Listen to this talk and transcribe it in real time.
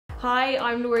Hi,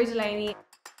 I'm Laura Delany.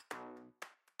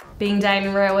 Being down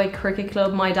in Railway Cricket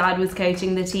Club, my dad was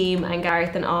coaching the team and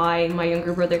Gareth and I, my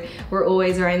younger brother, were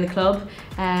always around the club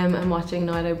and watching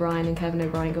Niall O'Brien and Kevin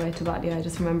O'Brien go out to Batley. I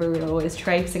just remember we were always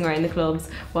traipsing around the clubs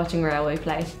watching Railway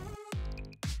play.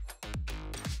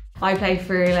 I played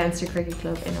for Leinster Cricket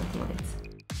Club in Athlone.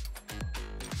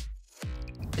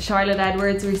 Charlotte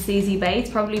Edwards or Susie Bates,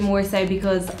 probably more so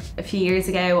because a few years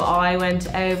ago I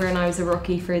went over and I was a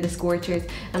rookie for the Scorchers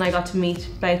and I got to meet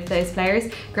both those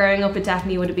players. Growing up it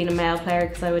definitely would have been a male player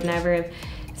because I would never have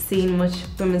seen much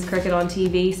women's cricket on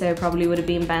TV, so it probably would have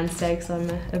been Ben Stokes. I'm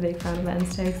a big fan of Ben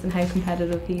Stokes and how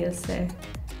competitive he is. So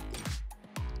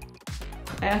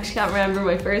I actually can't remember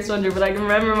my first wonder, but I can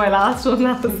remember my last one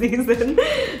last season.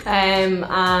 And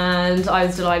I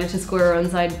was delighted to score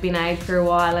runs. I'd been out for a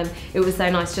while and it was so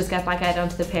nice to just get back out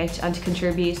onto the pitch and to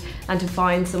contribute and to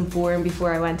find some form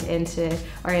before I went into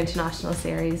our international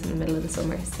series in the middle of the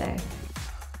summer. So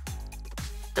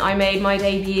I made my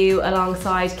debut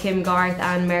alongside Kim Garth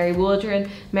and Mary Waldron.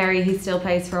 Mary, who still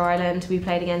plays for Ireland, we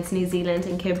played against New Zealand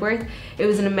in Kibworth. It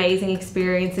was an amazing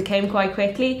experience. It came quite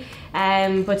quickly,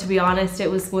 but to be honest, it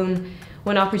was one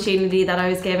opportunity that I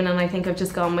was given, and I think I've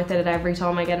just gone with it every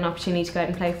time I get an opportunity to go out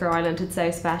and play for Ireland. It's so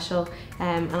special,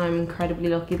 and I'm incredibly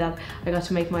lucky that I got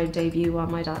to make my debut while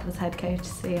my dad was head coach,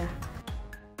 so yeah.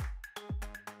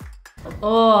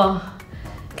 Oh,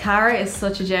 Cara is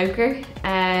such a joker.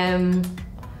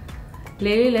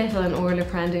 Lily Little and Orla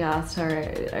Prendergast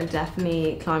are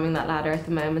definitely climbing that ladder at the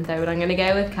moment though, but I'm going to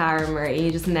go with Cara Murray. You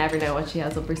just never know what she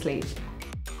has up her sleeve.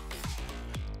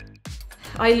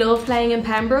 I love playing in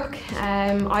Pembroke.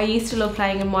 I used to love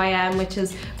playing in YM, which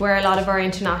is where a lot of our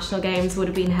international games would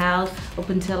have been held up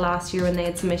until last year when they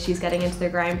had some issues getting into their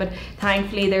ground, but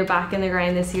thankfully they're back in the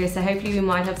ground this year, so hopefully we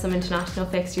might have some international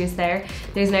fixtures there.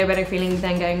 There's no better feeling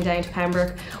than going down to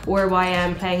Pembroke or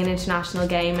YM, playing an international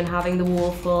game and having the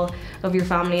wall full of your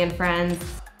family and friends.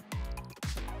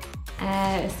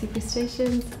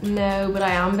 Superstitions? No, but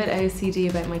I am a bit OCD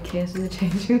about my kit in the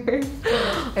changing room.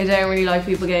 I don't really like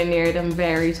people getting near it. I'm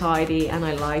very tidy and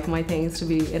I like my things to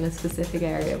be in a specific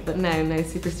area, but no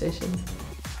superstitions.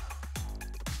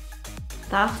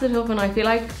 That's a tough one. I feel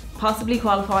like possibly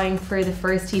qualifying for the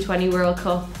first T20 World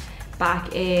Cup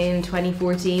back in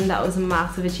 2014. That was a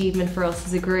massive achievement for us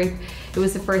as a group. It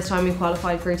was the first time we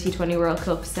qualified for a T20 World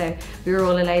Cup, so we were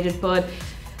all elated. But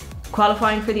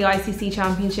qualifying for the ICC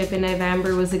Championship in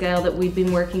November was a goal that we'd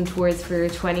been working towards for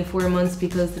 24 months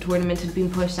because the tournament had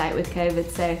been pushed out with COVID,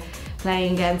 so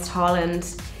playing against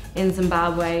Holland in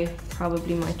Zimbabwe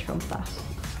probably might trump that.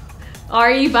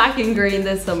 Are you back in green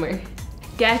this summer?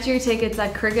 Get your tickets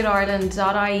at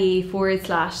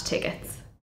cricketireland.ie/tickets.